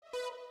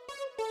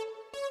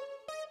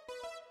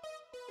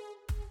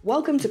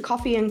Welcome to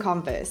Coffee and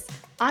Converse.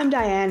 I'm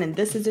Diane, and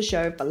this is a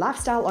show for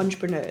lifestyle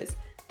entrepreneurs,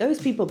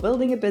 those people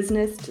building a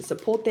business to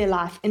support their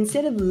life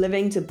instead of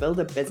living to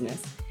build a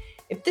business.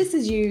 If this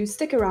is you,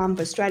 stick around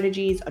for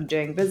strategies on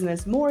doing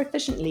business more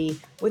efficiently,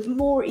 with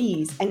more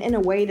ease, and in a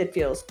way that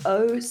feels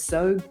oh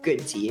so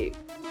good to you.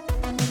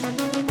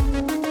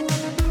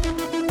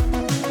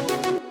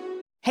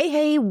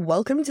 Hey,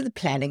 welcome to the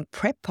Planning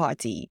Prep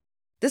Party.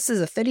 This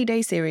is a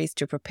 30-day series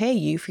to prepare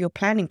you for your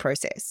planning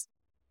process.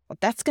 What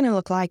that's going to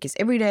look like is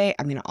every day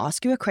I'm going to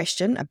ask you a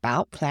question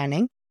about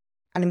planning,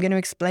 and I'm going to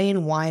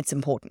explain why it's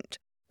important.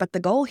 But the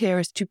goal here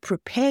is to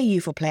prepare you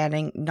for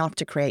planning, not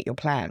to create your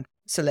plan.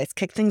 So let's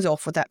kick things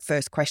off with that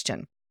first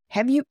question.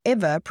 Have you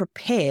ever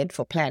prepared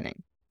for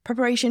planning?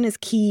 Preparation is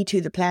key to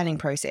the planning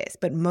process,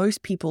 but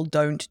most people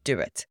don't do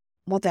it.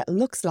 What that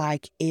looks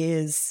like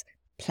is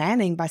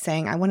planning by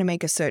saying, I want to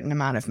make a certain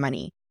amount of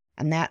money.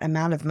 And that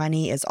amount of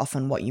money is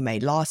often what you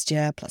made last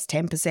year, plus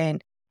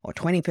 10% or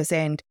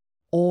 20%,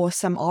 or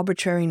some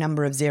arbitrary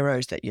number of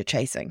zeros that you're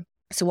chasing.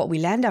 So what we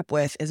land up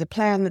with is a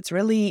plan that's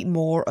really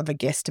more of a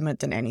guesstimate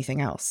than anything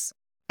else.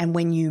 And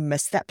when you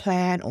miss that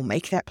plan or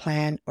make that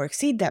plan or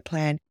exceed that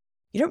plan,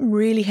 you don't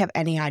really have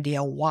any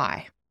idea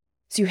why.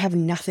 So you have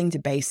nothing to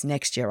base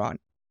next year on.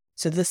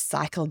 So this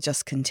cycle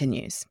just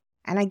continues.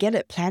 And I get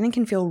it, planning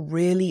can feel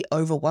really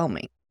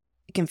overwhelming.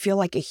 It can feel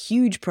like a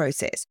huge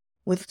process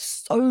with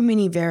so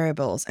many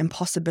variables and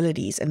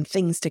possibilities and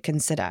things to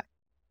consider.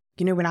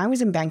 You know, when I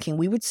was in banking,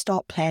 we would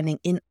start planning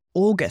in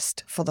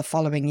August for the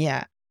following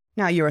year.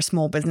 Now, you're a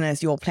small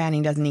business, your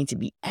planning doesn't need to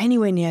be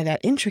anywhere near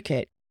that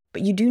intricate,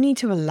 but you do need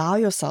to allow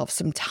yourself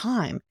some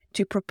time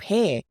to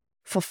prepare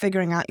for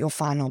figuring out your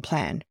final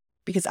plan,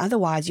 because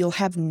otherwise you'll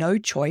have no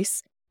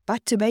choice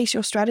but to base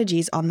your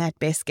strategies on that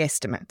best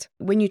guesstimate.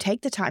 When you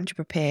take the time to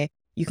prepare,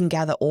 you can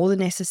gather all the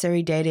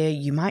necessary data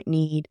you might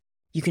need.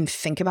 You can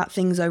think about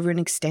things over an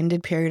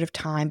extended period of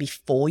time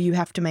before you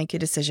have to make a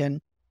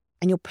decision.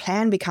 And your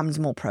plan becomes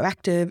more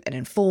proactive and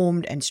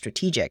informed and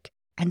strategic.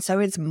 And so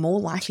it's more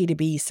likely to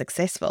be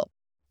successful.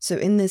 So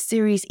in this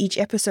series, each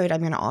episode, I'm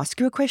going to ask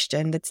you a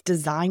question that's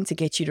designed to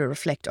get you to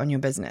reflect on your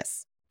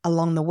business.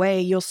 Along the way,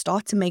 you'll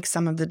start to make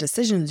some of the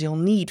decisions you'll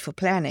need for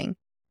planning.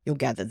 You'll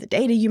gather the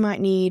data you might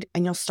need,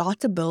 and you'll start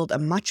to build a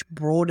much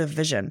broader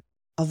vision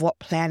of what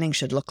planning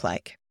should look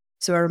like.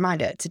 So a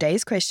reminder,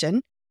 today's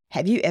question,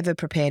 have you ever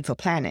prepared for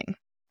planning?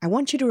 I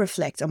want you to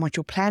reflect on what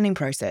your planning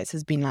process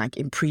has been like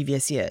in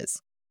previous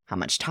years. How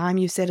much time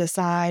you've set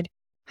aside,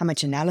 how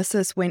much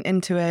analysis went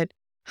into it,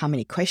 how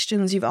many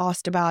questions you've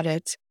asked about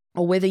it,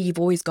 or whether you've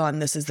always gone,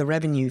 this is the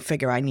revenue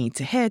figure I need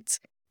to hit,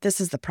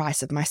 this is the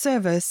price of my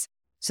service,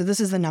 so this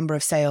is the number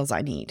of sales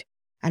I need.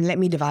 And let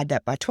me divide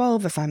that by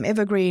 12 if I'm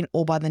evergreen,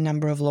 or by the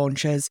number of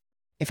launches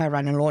if I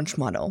run a launch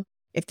model.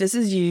 If this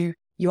is you,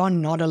 you are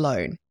not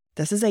alone.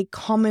 This is a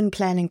common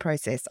planning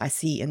process I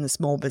see in the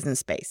small business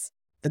space.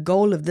 The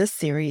goal of this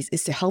series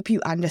is to help you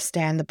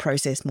understand the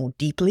process more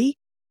deeply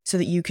so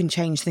that you can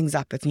change things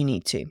up if you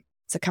need to.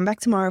 So come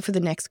back tomorrow for the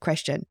next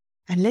question,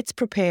 and let's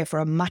prepare for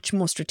a much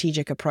more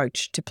strategic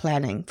approach to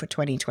planning for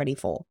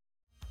 2024.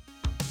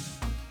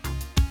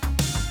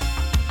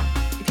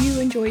 If you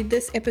enjoyed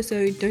this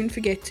episode, don't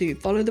forget to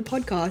follow the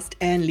podcast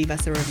and leave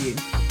us a review.